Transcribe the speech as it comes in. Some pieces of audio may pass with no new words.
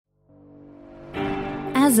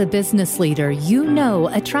As a business leader, you know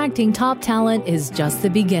attracting top talent is just the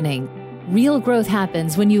beginning. Real growth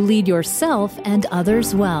happens when you lead yourself and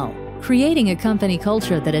others well, creating a company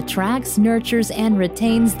culture that attracts, nurtures, and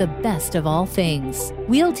retains the best of all things.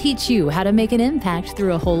 We'll teach you how to make an impact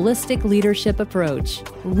through a holistic leadership approach,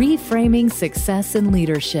 reframing success in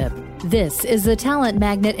leadership. This is the Talent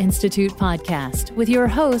Magnet Institute podcast with your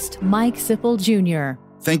host, Mike Sipple Jr.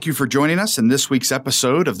 Thank you for joining us in this week's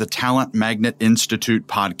episode of the Talent Magnet Institute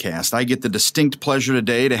podcast. I get the distinct pleasure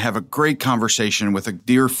today to have a great conversation with a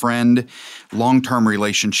dear friend, long-term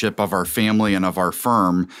relationship of our family and of our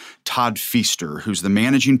firm, Todd Feaster, who's the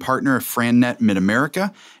managing partner of FranNet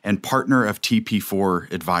Mid-America and partner of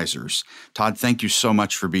TP4 Advisors. Todd, thank you so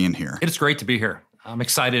much for being here. It's great to be here. I'm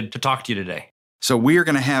excited to talk to you today. So we are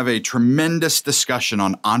going to have a tremendous discussion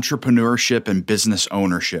on entrepreneurship and business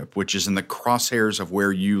ownership, which is in the crosshairs of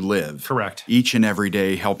where you live. Correct. Each and every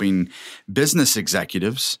day, helping business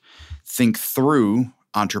executives think through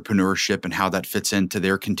entrepreneurship and how that fits into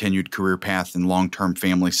their continued career path and long-term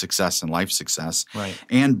family success and life success. Right.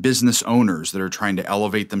 And business owners that are trying to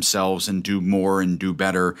elevate themselves and do more and do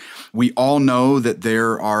better. We all know that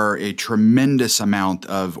there are a tremendous amount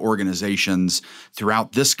of organizations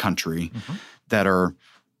throughout this country that are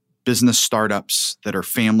business startups, that are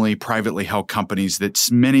family, privately held companies that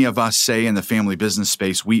many of us say in the family business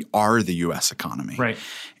space, we are the U.S. economy. Right.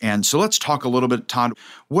 And so let's talk a little bit, Todd.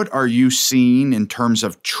 What are you seeing in terms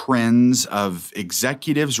of trends of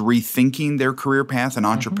executives rethinking their career path and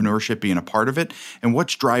entrepreneurship being a part of it? And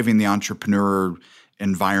what's driving the entrepreneur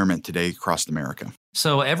environment today across America?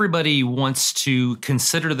 So everybody wants to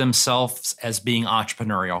consider themselves as being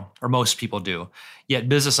entrepreneurial, or most people do. Yet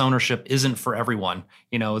business ownership isn't for everyone.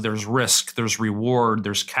 You know, there's risk, there's reward,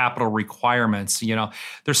 there's capital requirements,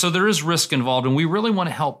 there is risk involved. And we really want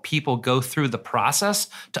to help people go through the process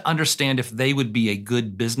to understand if they would be a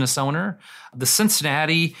good business owner. The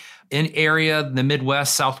Cincinnati area, the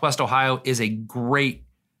Midwest, Southwest Ohio is a great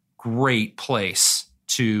place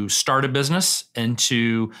to start a business and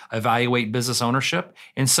to evaluate business ownership.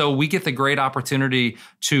 And so we get the great opportunity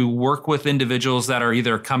to work with individuals that are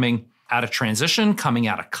either coming out of transition, coming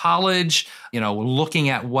out of college, looking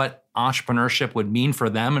at what entrepreneurship would mean for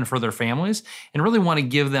them and for their families, and really want to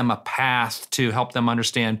give them a path to help them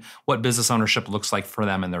understand what business ownership looks like for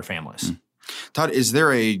them and their families. Todd, is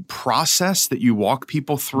there a process that you walk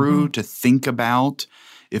people through to think about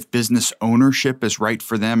if business ownership is right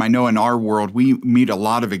for them? I know in our world, we meet a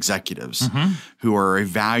lot of executives who are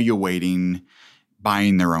evaluating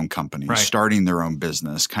buying their own company, starting their own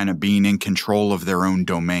business, kind of being in control of their own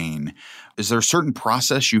domain. Is there a certain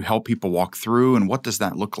process you help people walk through, and what does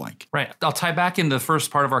that look like? Right. I'll tie back into the first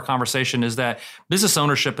part of our conversation is that business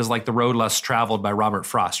ownership is like the road less traveled by Robert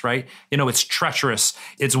Frost, right? It's treacherous,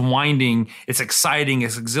 it's winding, it's exciting,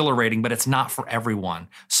 it's exhilarating, but it's not for everyone.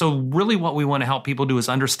 So really what we want to help people do is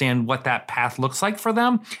understand what that path looks like for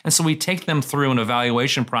them. And so we take them through an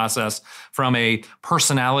evaluation process from a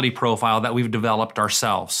personality profile that we've developed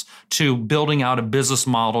ourselves to building out a business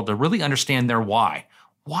model to really understand their why.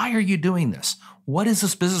 Why are you doing this? What is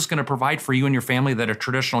this business going to provide for you and your family that a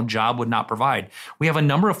traditional job would not provide? We have a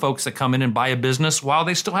number of folks that come in and buy a business while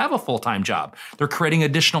they still have a full-time job. They're creating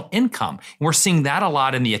additional income. And we're seeing that a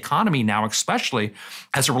lot in the economy now, especially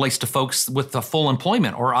as it relates to folks with the full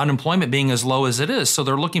employment or unemployment being as low as it is. So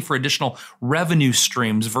they're looking for additional revenue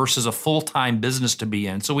streams versus a full-time business to be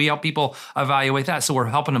in. So we help people evaluate that. So we're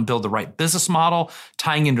helping them build the right business model,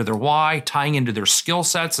 tying into their why, tying into their skill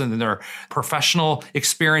sets and their professional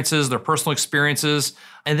experiences, their personal experiences,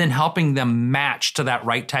 and then helping them match to that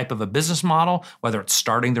right type of a business model, whether it's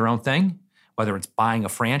starting their own thing, whether it's buying a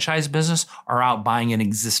franchise business or out buying an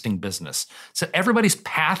existing business. So everybody's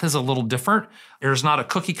path is a little different. There's not a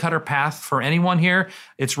cookie cutter path for anyone here.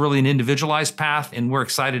 It's really an individualized path, and we're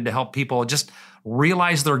excited to help people just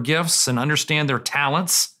realize their gifts and understand their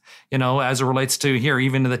talents, as it relates to here,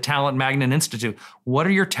 even to the Talent Magnet Institute. What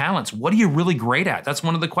are your talents? What are you really great at? That's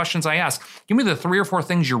one of the questions I ask. Give me the 3 or 4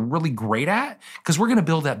 things you're really great at, because we're going to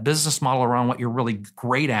build that business model around what you're really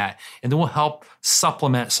great at, and then we'll help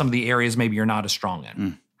supplement some of the areas maybe you're not as strong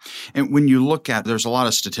in. And when you look at, there's a lot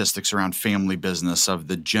of statistics around family business of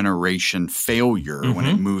the generation failure when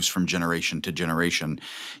it moves from generation to generation.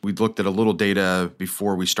 We looked at a little data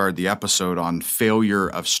before we started the episode on failure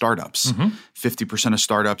of startups. 50% of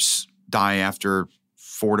startups die after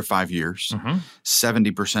 4 to 5 years.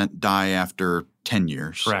 70% die after 10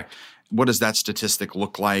 years. Correct. what does that statistic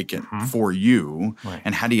look like for you? Right.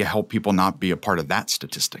 And how do you help people not be a part of that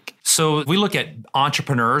statistic? So we look at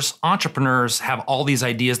entrepreneurs. Entrepreneurs have all these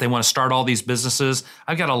ideas. They want to start all these businesses.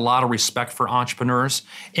 I've got a lot of respect for entrepreneurs.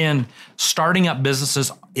 And starting up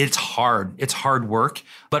businesses, it's hard. It's hard work.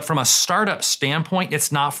 But from a startup standpoint,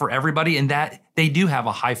 it's not for everybody, and that they do have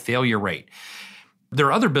a high failure rate. There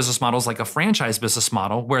are other business models like a franchise business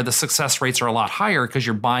model where the success rates are a lot higher because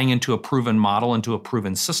you're buying into a proven model, into a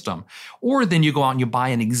proven system. Or then you go out and you buy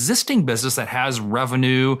an existing business that has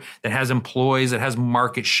revenue, that has employees, that has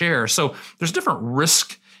market share. So there's different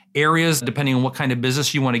risk areas depending on what kind of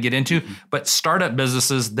business you want to get into. But startup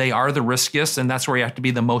businesses, they are the riskiest, and that's where you have to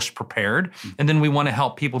be the most prepared. And then we want to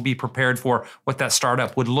help people be prepared for what that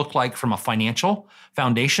startup would look like from a financial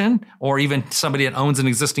foundation, or even somebody that owns an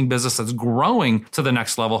existing business that's growing to the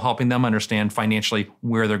next level, helping them understand financially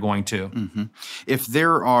where they're going to. If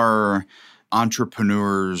there are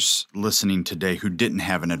entrepreneurs listening today who didn't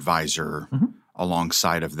have an advisor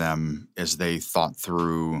alongside of them as they thought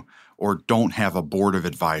through, or don't have a board of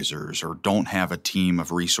advisors, or don't have a team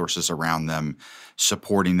of resources around them,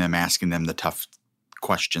 supporting them, asking them the tough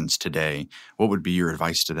questions today, what would be your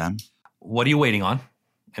advice to them? What are you waiting on?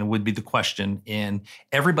 And would be the question. And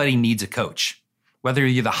everybody needs a coach. Whether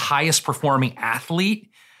you're the highest performing athlete,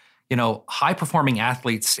 high performing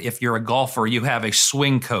athletes, if you're a golfer, you have a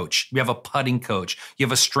swing coach, you have a putting coach, you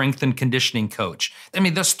have a strength and conditioning coach. I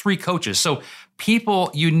mean, that's 3 coaches. So people,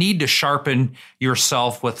 you need to sharpen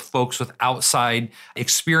yourself with folks with outside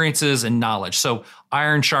experiences and knowledge. So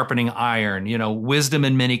iron sharpening iron, wisdom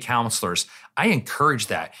in many counselors. I encourage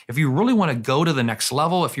that. If you really want to go to the next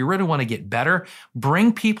level, if you really want to get better,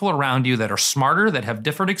 bring people around you that are smarter, that have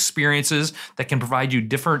different experiences, that can provide you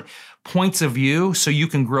different points of view so you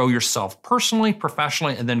can grow yourself personally,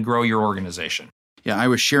 professionally, and then grow your organization. Yeah, I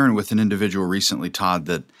was sharing with an individual recently, Todd,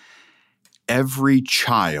 that every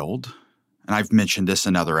child, and I've mentioned this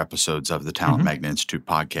in other episodes of the Talent Magnet Institute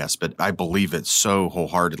podcast, but I believe it so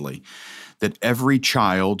wholeheartedly, that every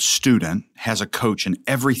child, student has a coach in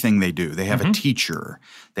everything they do. They have a teacher,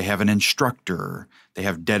 they have an instructor, they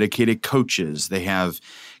have dedicated coaches, they have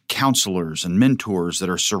counselors and mentors that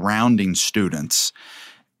are surrounding students.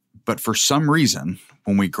 But for some reason,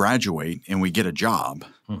 when we graduate and we get a job,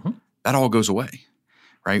 that all goes away,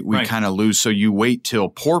 right? We kind of lose. So you wait till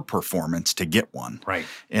poor performance to get one. Right.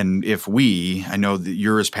 And if I know that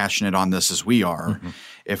you're as passionate on this as we are,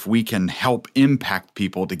 if we can help impact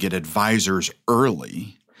people to get advisors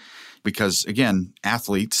early, because again,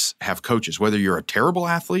 athletes have coaches, whether you're a terrible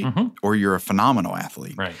athlete or you're a phenomenal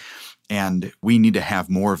athlete. Right. And we need to have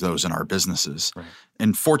more of those in our businesses. Right.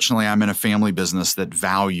 And fortunately, I'm in a family business that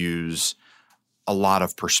values a lot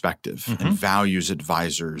of perspective and values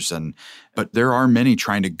advisors. But there are many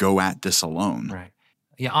trying to go at this alone. Right.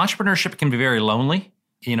 Yeah, entrepreneurship can be very lonely.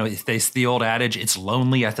 It's the old adage, it's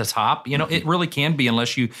lonely at the top. It really can be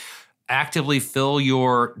unless you actively fill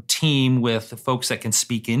your team with folks that can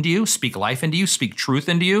speak into you, speak life into you, speak truth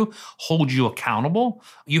into you, hold you accountable.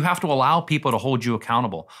 You have to allow people to hold you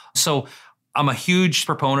accountable. So I'm a huge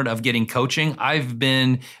proponent of getting coaching. I've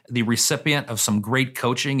been the recipient of some great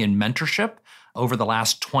coaching and mentorship over the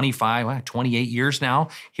last 28 years now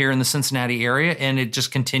here in the Cincinnati area. And it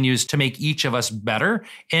just continues to make each of us better.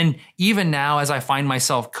 And even now, as I find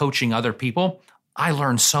myself coaching other people, I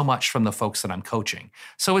learn so much from the folks that I'm coaching.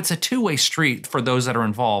 So it's a two-way street for those that are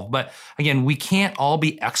involved. But again, we can't all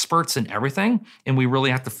be experts in everything, and we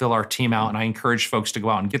really have to fill our team out. And I encourage folks to go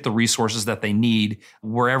out and get the resources that they need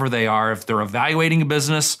wherever they are. If they're evaluating a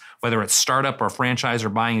business, whether it's startup or franchise or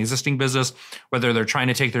buying existing business, whether they're trying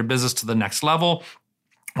to take their business to the next level,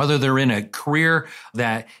 whether they're in a career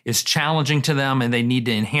that is challenging to them and they need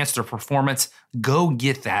to enhance their performance, go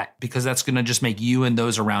get that, because that's going to just make you and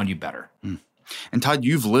those around you better. And Todd,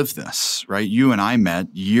 you've lived this, right? You and I met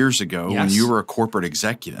years ago when you were a corporate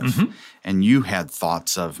executive and you had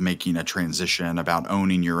thoughts of making a transition, about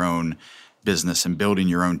owning your own business and building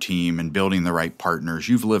your own team and building the right partners.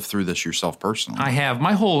 You've lived through this yourself personally. I have.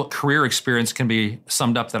 My whole career experience can be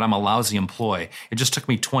summed up that I'm a lousy employee. It just took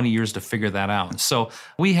me 20 years to figure that out. So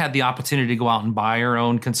we had the opportunity to go out and buy our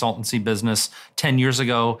own consultancy business 10 years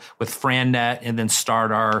ago with FranNet, and then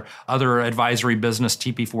start our other advisory business,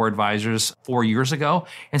 TP4 Advisors, 4 years ago.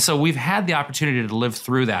 And so we've had the opportunity to live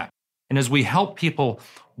through that. And as we help people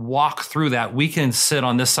walk through that, we can sit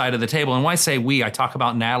on this side of the table. And when I say we, I talk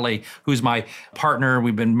about Natalie, who's my partner.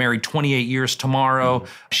 We've been married 28 years tomorrow.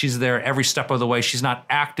 She's there every step of the way. She's not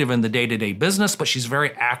active in the day-to-day business, but she's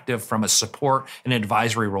very active from a support and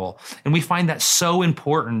advisory role. And we find that so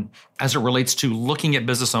important as it relates to looking at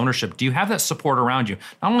business ownership. Do you have that support around you?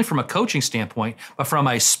 Not only from a coaching standpoint, but from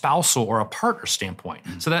a spousal or a partner standpoint.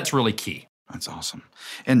 So that's really key. That's awesome.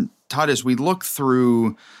 And Todd, as we look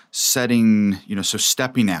through setting, so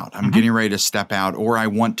stepping out, I'm getting ready to step out, or I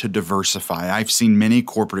want to diversify. I've seen many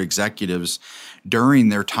corporate executives during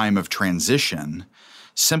their time of transition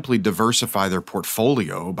simply diversify their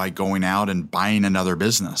portfolio by going out and buying another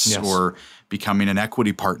business or becoming an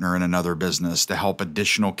equity partner in another business to help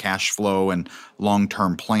additional cash flow and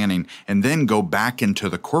long-term planning, and then go back into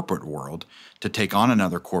the corporate world to take on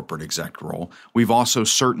another corporate exec role. We've also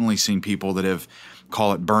certainly seen people that have,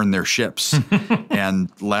 call it, burned their ships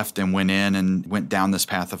and left and went down this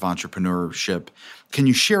path of entrepreneurship. Can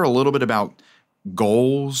you share a little bit about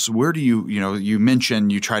goals? Where do you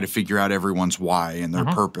mentioned you try to figure out everyone's why and their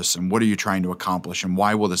purpose, and what are you trying to accomplish, and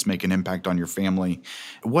why will this make an impact on your family?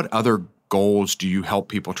 What other goals do you help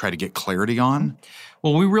people try to get clarity on?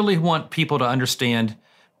 Well, we really want people to understand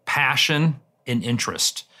passion and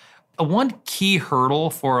interest. One key hurdle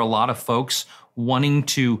for a lot of folks wanting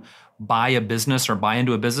to buy a business or buy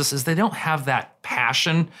into a business is they don't have that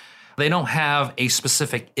passion. They don't have a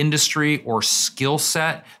specific industry or skill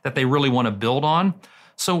set that they really want to build on.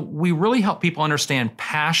 So we really help people understand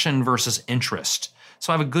passion versus interest.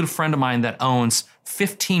 So I have a good friend of mine that owns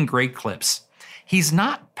 15 Great Clips. He's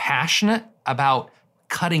not passionate about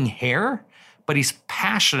cutting hair, but he's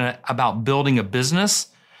passionate about building a business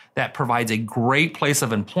that provides a great place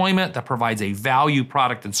of employment, that provides a value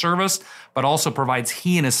product and service, but also provides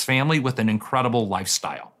he and his family with an incredible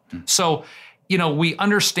lifestyle. So, we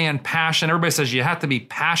understand passion. Everybody says you have to be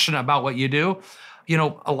passionate about what you do.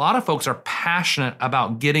 A lot of folks are passionate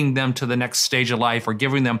about getting them to the next stage of life or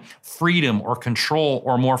giving them freedom or control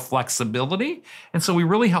or more flexibility. And so we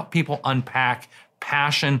really help people unpack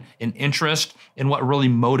passion and interest and what really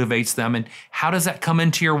motivates them. And how does that come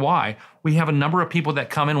into your why? We have a number of people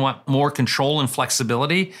that come and want more control and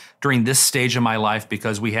flexibility during this stage of my life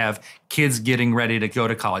because we have kids getting ready to go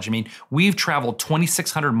to college. I mean, we've traveled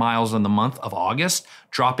 2,600 miles in the month of August,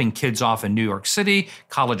 dropping kids off in New York City,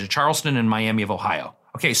 College of Charleston, and Miami of Ohio.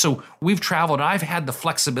 Okay, so we've traveled. I've had the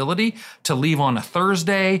flexibility to leave on a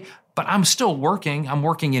Thursday, but I'm still working. I'm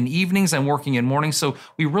working in evenings. I'm working in mornings. So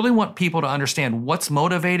we really want people to understand what's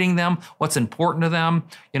motivating them, what's important to them,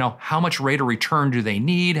 how much rate of return do they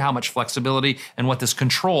need, how much flexibility, and what does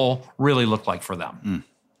control really look like for them.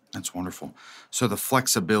 That's wonderful. So the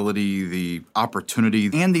flexibility, the opportunity,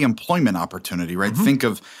 and the employment opportunity, right? Think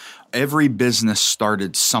of every business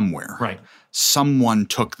started somewhere. Right. Someone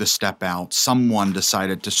took the step out. Someone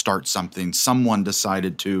decided to start something. Someone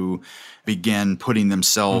decided to begin putting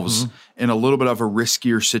themselves in a little bit of a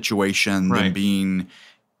riskier situation than being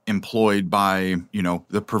employed by,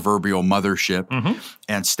 the proverbial mothership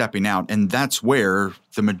and stepping out. And that's where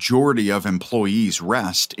the majority of employees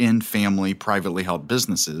rest in family, privately held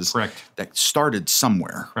businesses that started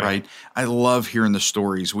somewhere, right? I love hearing the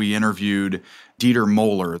stories. We interviewed Dieter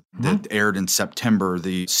Moeller that aired in September,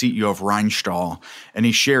 the CEO of Rheinstahl, and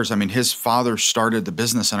he shares, his father started the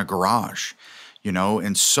business in a garage.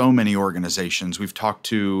 In so many organizations. We've talked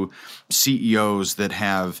to CEOs that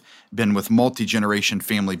have been with multi-generation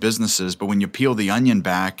family businesses, but when you peel the onion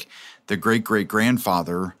back, the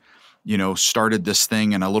great-great-grandfather, started this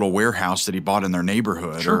thing in a little warehouse that he bought in their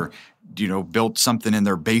neighborhood or, built something in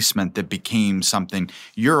their basement that became something.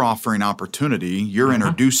 You're offering opportunity. You're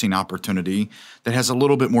introducing opportunity that has a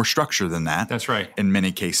little bit more structure than that. That's right. In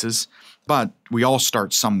many cases. But we all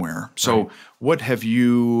start somewhere. So what have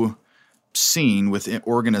you seen with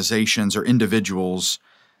organizations or individuals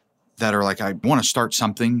that are like, I want to start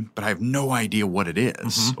something, but I have no idea what it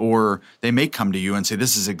is. Or they may come to you and say,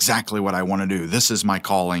 this is exactly what I want to do. This is my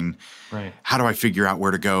calling. Right. How do I figure out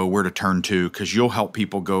where to go, where to turn to? Because you'll help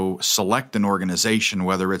people go select an organization,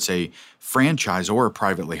 whether it's a franchise or a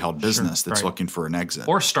privately held business that's looking for an exit.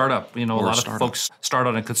 Or startup. A lot of folks start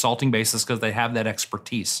on a consulting basis because they have that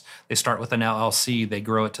expertise. They start with an LLC, they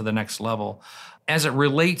grow it to the next level. As it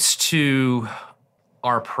relates to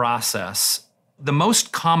our process, the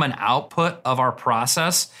most common output of our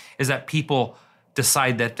process is that people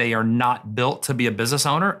decide that they are not built to be a business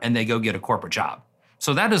owner and they go get a corporate job.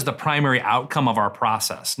 So that is the primary outcome of our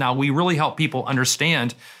process. Now, we really help people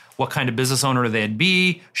understand what kind of business owner they'd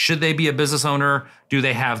be. Should they be a business owner? Do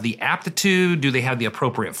they have the aptitude? Do they have the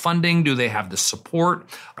appropriate funding? Do they have the support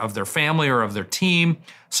of their family or of their team?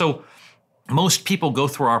 So most people go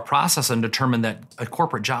through our process and determine that a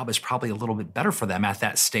corporate job is probably a little bit better for them at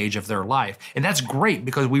that stage of their life. And that's great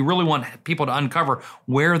because we really want people to uncover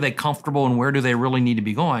where are they comfortable and where do they really need to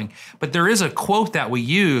be going. But there is a quote that we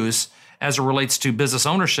use as it relates to business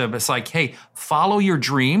ownership. It's like, hey, follow your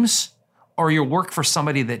dreams or you'll work for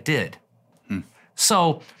somebody that did.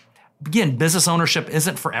 So again, business ownership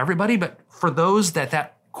isn't for everybody, but for those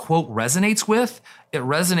that quote resonates with, it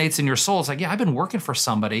resonates in your soul. It's like, yeah, I've been working for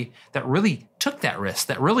somebody that really took that risk,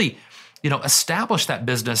 that really, established that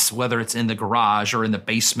business, whether it's in the garage or in the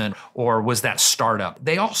basement or was that startup.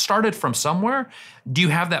 They all started from somewhere. Do you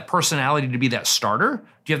have that personality to be that starter?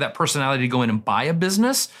 Do you have that personality to go in and buy a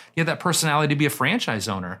business? Do you have that personality to be a franchise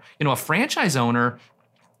owner? A franchise owner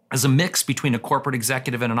is a mix between a corporate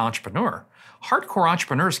executive and an entrepreneur. Hardcore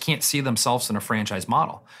entrepreneurs can't see themselves in a franchise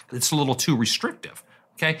model. It's a little too restrictive.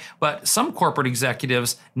 Okay, but some corporate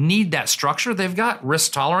executives need that structure. They've got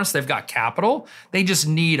risk tolerance, they've got capital. They just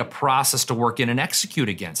need a process to work in and execute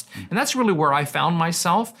against. And that's really where I found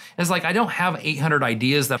myself. Is like, I don't have 800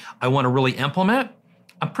 ideas that I want to really implement.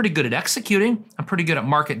 I'm pretty good at executing. I'm pretty good at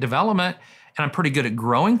market development. And I'm pretty good at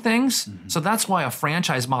growing things. So that's why a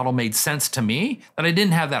franchise model made sense to me, that I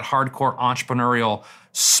didn't have that hardcore entrepreneurial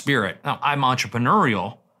spirit. Now, I'm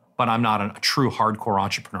entrepreneurial, but I'm not a true hardcore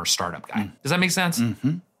entrepreneur startup guy. Does that make sense?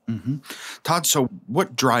 Todd, so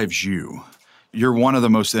what drives you? You're one of the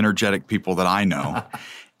most energetic people that I know.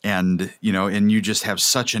 And you just have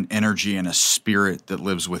such an energy and a spirit that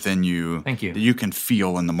lives within you. Thank you. That you can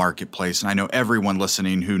feel in the marketplace. And I know everyone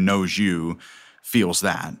listening who knows you feels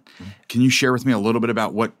that. Can you share with me a little bit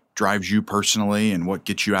about what drives you personally and what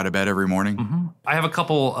gets you out of bed every morning? I have a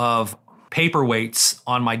couple of paperweights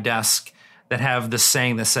on my desk that have this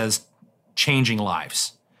saying that says, changing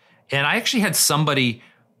lives. And I actually had somebody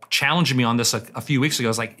challenge me on this a few weeks ago. I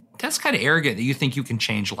was like, that's kind of arrogant that you think you can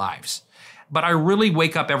change lives. But I really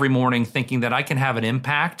wake up every morning thinking that I can have an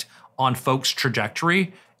impact on folks'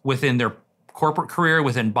 trajectory within their corporate career,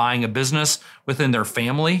 within buying a business, within their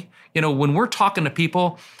family. When we're talking to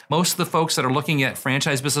people, most of the folks that are looking at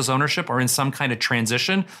franchise business ownership are in some kind of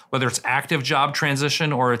transition, whether it's active job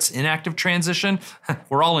transition or it's inactive transition.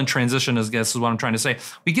 We're all in transition, I guess is what I'm trying to say.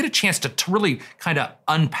 We get a chance to really kind of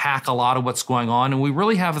unpack a lot of what's going on, and we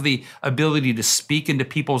really have the ability to speak into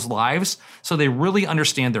people's lives so they really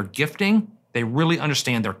understand their gifting, they really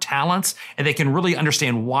understand their talents, and they can really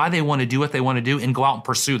understand why they want to do what they want to do and go out and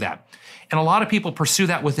pursue that. And a lot of people pursue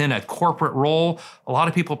that within a corporate role. A lot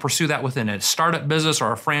of people pursue that within a startup business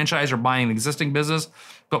or a franchise or buying an existing business.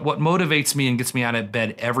 But what motivates me and gets me out of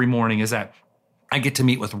bed every morning is that I get to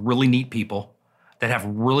meet with really neat people that have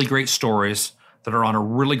really great stories, that are on a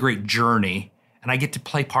really great journey. And I get to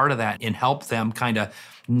play part of that and help them kind of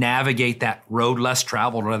navigate that road less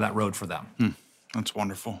traveled or that road for them. That's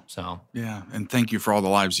wonderful. So yeah, and thank you for all the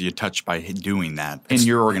lives you touched by doing that. And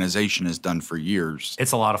your organization has done for years.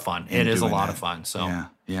 It's a lot of fun. It is a lot of fun. So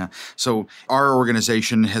yeah. So our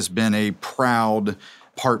organization has been a proud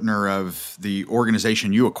partner of the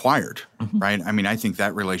organization you acquired, right? I mean, I think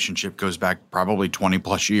that relationship goes back probably 20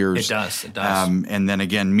 plus years. It does. And then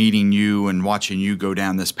again, meeting you and watching you go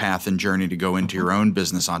down this path and journey to go into your own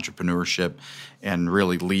business entrepreneurship and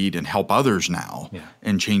really lead and help others now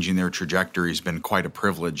in changing their trajectory has been quite a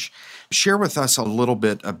privilege. Share with us a little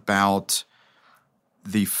bit about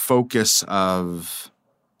the focus of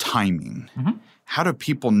timing. How do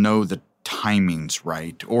people know that timing's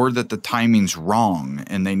right or that the timing's wrong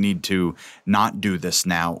and they need to not do this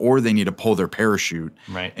now or they need to pull their parachute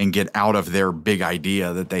and get out of their big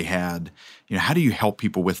idea that they had? How do you help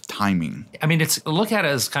people with timing? I mean, look at it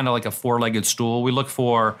as kind of like a four-legged stool. We look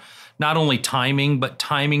for not only timing, but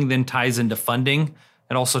timing then ties into funding.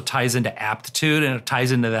 It also ties into aptitude and it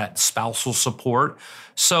ties into that spousal support.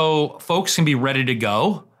 So folks can be ready to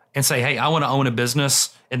go and say, hey, I want to own a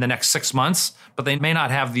business in the next 6 months, but they may not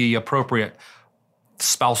have the appropriate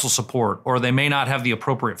spousal support, or they may not have the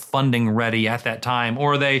appropriate funding ready at that time,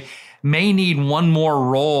 or they may need one more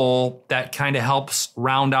role that kind of helps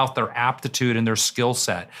round out their aptitude and their skill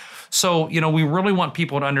set. So, we really want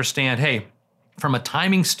people to understand, hey, from a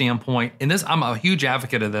timing standpoint, and this, I'm a huge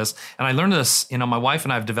advocate of this, and I learned this, my wife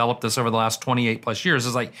and I have developed this over the last 28 plus years,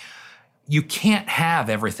 is like, you can't have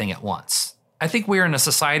everything at once. I think we're in a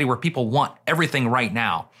society where people want everything right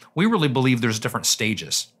now. We really believe there's different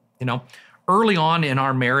stages. Early on in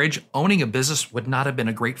our marriage, owning a business would not have been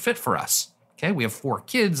a great fit for us. Okay, we have 4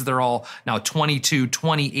 kids. They're all now 22,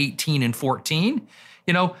 20, 18, and 14.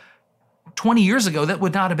 20 years ago, that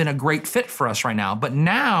would not have been a great fit for us right now. But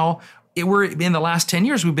now, we're in the last 10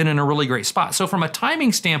 years, we've been in a really great spot. So from a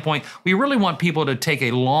timing standpoint, we really want people to take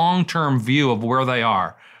a long-term view of where they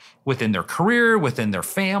are. within their career, within their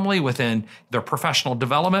family, within their professional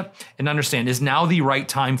development, and understand, is now the right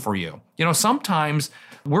time for you? You know, sometimes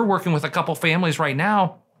we're working with a couple families right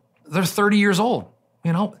now, they're 30 years old,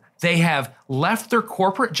 you know, they have left their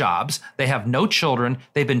corporate jobs, they have no children,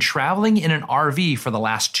 they've been traveling in an RV for the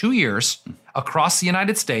last 2 years across the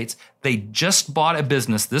United States, they just bought a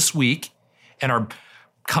business this week and are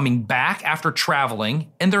coming back after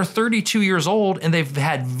traveling, and they're 32 years old and they've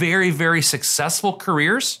had very, very successful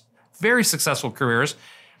careers,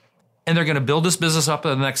 and they're going to build this business up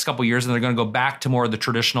in the next couple of years, and they're going to go back to more of the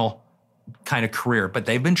traditional kind of career. But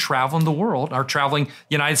they've been traveling the world, are traveling the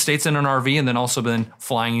United States in an RV, and then also been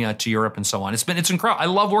flying to Europe and so on. It's incredible. I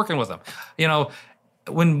love working with them. You know,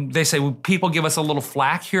 when they say people give us a little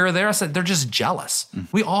flack here or there, I said they're just jealous.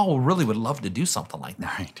 We all really would love to do something like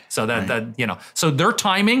that. Right. So that you know, so their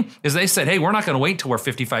timing is they said, hey, we're not going to wait till we're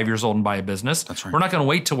 55 years old and buy a business. That's right. We're not going to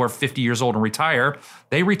wait till we're 50 years old and retire.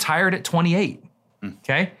 They retired at 28.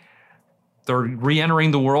 Okay. They're re-entering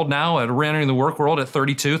the world now, re-entering the work world at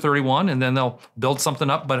 32, 31, and then they'll build something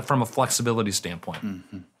up, but from a flexibility standpoint.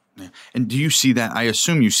 Yeah. And do you see that? I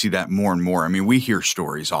assume you see that more and more. I mean, we hear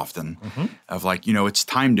stories often of like, you know, it's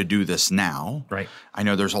time to do this now. Right. I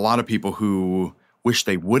know there's a lot of people who wish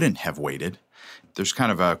they wouldn't have waited. There's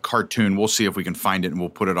kind of a cartoon. We'll see if we can find it and we'll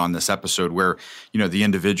put it on this episode where, you know, the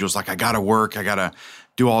individual's like, I got to work. I got to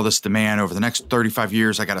do all this demand over the next 35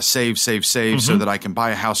 years. I got to save so that I can buy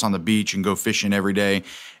a house on the beach and go fishing every day.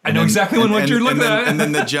 I know exactly what you're looking at. And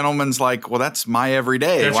then the gentleman's like, well, that's my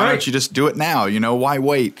everyday. That's Why right. don't you just do it now? You know, why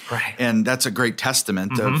wait? Right. And that's a great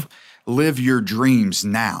testament of live your dreams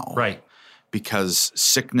now. Right. Because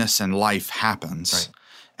sickness and life happens. Right.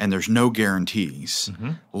 And there's no guarantees.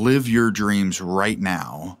 Live your dreams right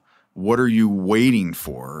now. What are you waiting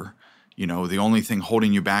for? You know, the only thing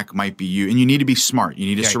holding you back might be you. And you need to be smart. You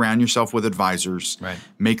need to surround yourself with advisors. Right.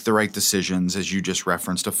 Make the right decisions, as you just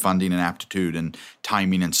referenced, of funding and aptitude and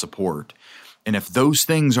timing and support. And if those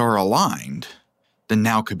things are aligned, then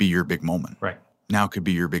now could be your big moment. Right. Now could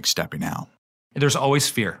be your big stepping out. There's always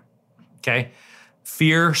fear. Okay.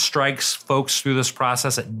 Fear strikes folks through this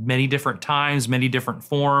process at many different times, many different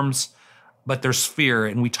forms, but there's fear.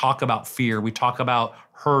 And we talk about fear. We talk about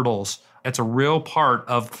hurdles. It's a real part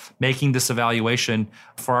of making this evaluation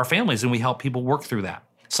for our families, and we help people work through that.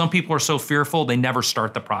 Some people are so fearful, they never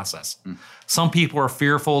start the process. Some people are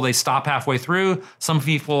fearful, they stop halfway through. Some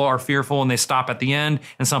people are fearful and they stop at the end,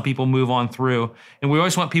 and some people move on through. And we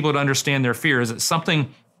always want people to understand their fears. It's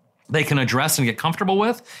something they can address and get comfortable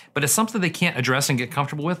with, but it's something they can't address and get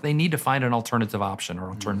comfortable with. They need to find an alternative option or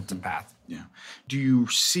alternative path. Yeah. Do you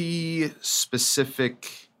see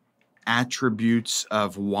specific attributes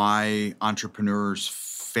of why entrepreneurs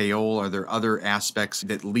fail? Are there other aspects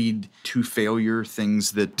that lead to failure,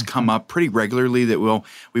 things that come up pretty regularly that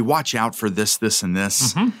we watch out for this, and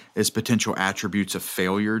this as potential attributes of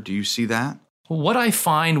failure? Do you see that? What I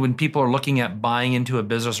find when people are looking at buying into a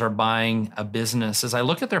business or buying a business is I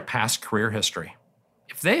look at their past career history.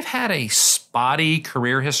 If they've had a spotty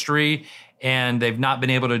career history and they've not been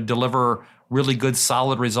able to deliver really good,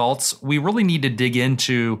 solid results, we really need to dig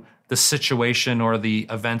into the situation or the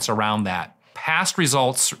events around that. Past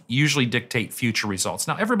results usually dictate future results.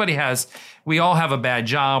 Now, we all have a bad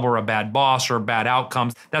job or a bad boss or bad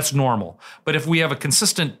outcomes. That's normal. But if we have a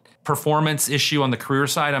consistent performance issue on the career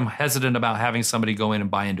side, I'm hesitant about having somebody go in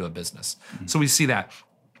and buy into a business. So we see that.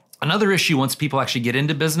 Another issue once people actually get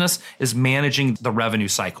into business is managing the revenue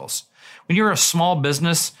cycles. When you're a small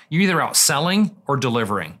business, you're either out selling or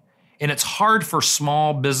delivering. And it's hard for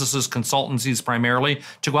small businesses, consultancies primarily,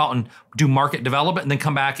 to go out and do market development and then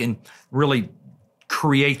come back and really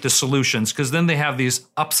create the solutions, because then they have these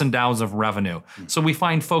ups and downs of revenue. So we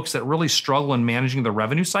find folks that really struggle in managing the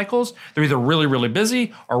revenue cycles. They're either really, really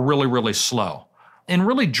busy or really, really slow. And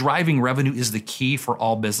really driving revenue is the key for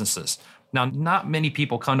all businesses. Now, not many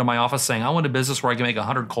people come to my office saying, I want a business where I can make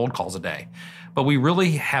 100 cold calls a day. But we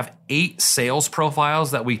really have 8 sales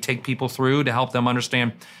profiles that we take people through to help them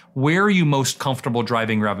understand, where are you most comfortable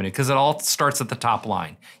driving revenue? Because it all starts at the top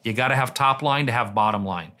line. You got to have top line to have bottom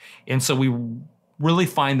line. And so we really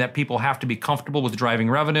find that people have to be comfortable with driving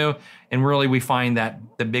revenue. And really we find that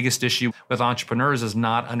the biggest issue with entrepreneurs is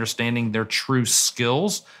not understanding their true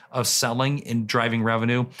skills of selling and driving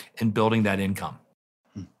revenue and building that income.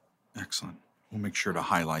 Excellent. We'll make sure to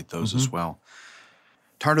highlight those as well.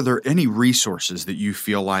 Tart, are there any resources that you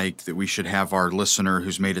feel like that we should have our listener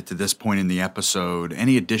who's made it to this point in the episode,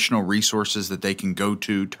 any additional resources that they can go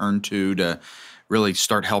to, turn to really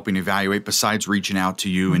start helping evaluate besides reaching out to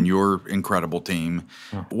you and your incredible team?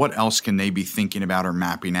 What else can they be thinking about or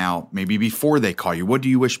mapping out maybe before they call you? What do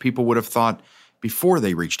you wish people would have thought before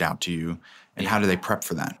they reached out to you, and how do they prep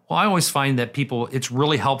for that? Well, I always find that it's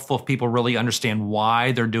really helpful if people really understand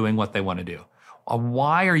why they're doing what they want to do.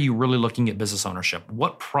 Why are you really looking at business ownership?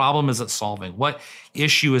 What problem is it solving? What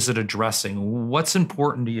issue is it addressing? What's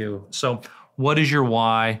important to you? So what is your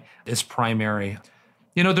why is primary.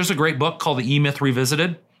 There's a great book called The E-Myth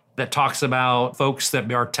Revisited that talks about folks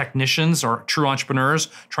that are technicians or true entrepreneurs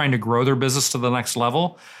trying to grow their business to the next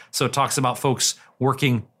level. So it talks about folks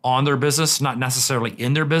working on their business, not necessarily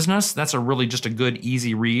in their business. That's just a good,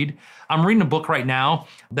 easy read. I'm reading a book right now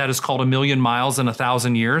that is called A Million Miles in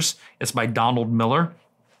 1,000 Years. It's by Donald Miller.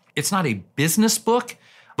 It's not a business book,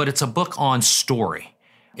 but it's a book on story.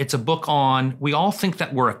 It's a book on, we all think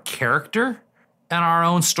that we're a character in our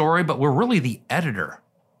own story, but we're really the editor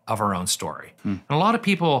of our own story. And a lot of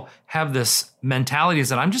people have this mentality is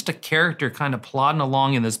that I'm just a character kind of plodding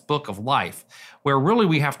along in this book of life, where really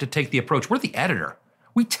we have to take the approach, we're the editor.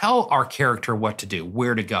 We tell our character what to do,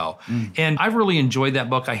 where to go. And I've really enjoyed that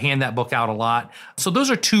book. I hand that book out a lot. So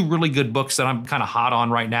those are two really good books that I'm kind of hot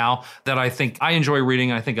on right now that I think I enjoy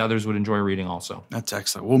reading and I think others would enjoy reading also. That's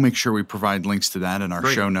excellent. We'll make sure we provide links to that in our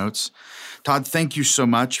show notes. Todd, thank you so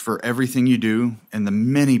much for everything you do and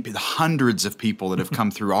the hundreds of people that have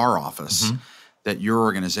come through our office that your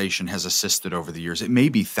organization has assisted over the years. It may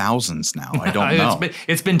be thousands now. I don't know.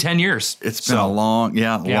 It's been 10 years. It's been a long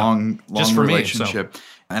just for relationship. Me,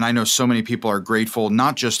 And I know so many people are grateful,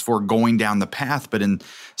 not just for going down the path, but in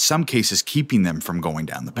some cases, keeping them from going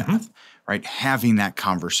down the path, right? Having that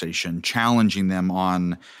conversation, challenging them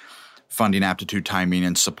on funding, aptitude, timing,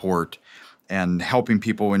 and support, and helping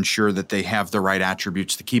people ensure that they have the right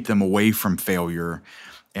attributes to keep them away from failure.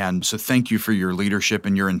 And so thank you for your leadership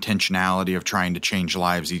and your intentionality of trying to change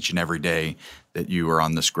lives each and every day that you are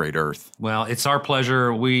on this great earth. Well, it's our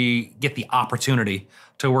pleasure. We get the opportunity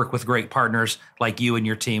to work with great partners like you and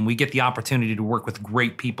your team. We get the opportunity to work with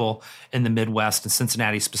great people in the Midwest and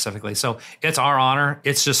Cincinnati specifically. So it's our honor.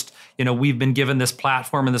 It's just, we've been given this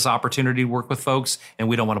platform and this opportunity to work with folks, and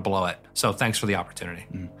we don't want to blow it. So thanks for the opportunity.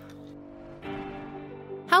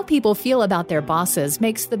 How people feel about their bosses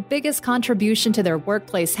makes the biggest contribution to their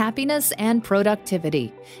workplace happiness and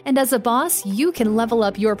productivity. And as a boss, you can level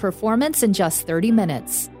up your performance in just 30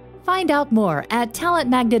 minutes. Find out more at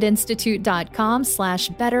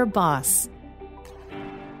talentmagnetinstitute.com/betterboss.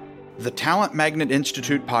 The Talent Magnet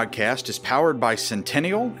Institute podcast is powered by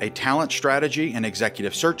Centennial, a talent strategy and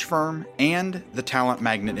executive search firm, and the Talent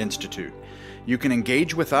Magnet Institute. You can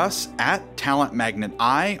engage with us at Talent Magnet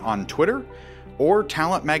I on Twitter, or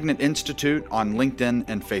Talent Magnet Institute on LinkedIn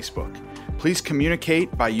and Facebook. Please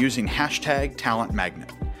communicate by using #TalentMagnet.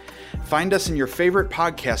 Find us in your favorite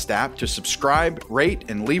podcast app to subscribe, rate,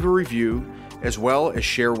 and leave a review, as well as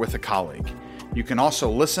share with a colleague. You can also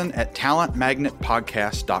listen at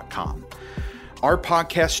talentmagnetpodcast.com. Our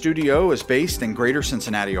podcast studio is based in Greater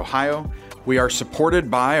Cincinnati, Ohio. We are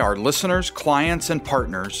supported by our listeners, clients, and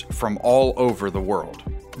partners from all over the world.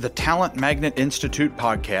 The Talent Magnet Institute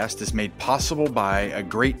podcast is made possible by a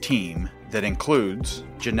great team that includes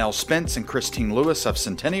Janelle Spence and Christine Lewis of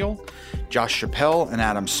Centennial, Josh Chappelle and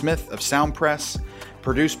Adam Smith of SoundPress,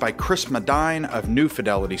 produced by Chris Medine of New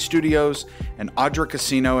Fidelity Studios, and Audra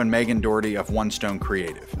Casino and Megan Doherty of One Stone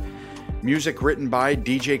Creative. Music written by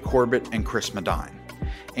DJ Corbett and Chris Medine.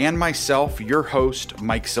 And myself, your host,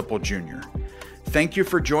 Mike Sipple Jr. Thank you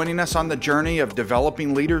for joining us on the journey of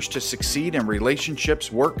developing leaders to succeed in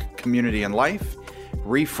relationships, work, community, and life,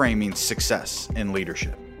 reframing success in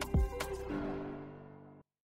leadership.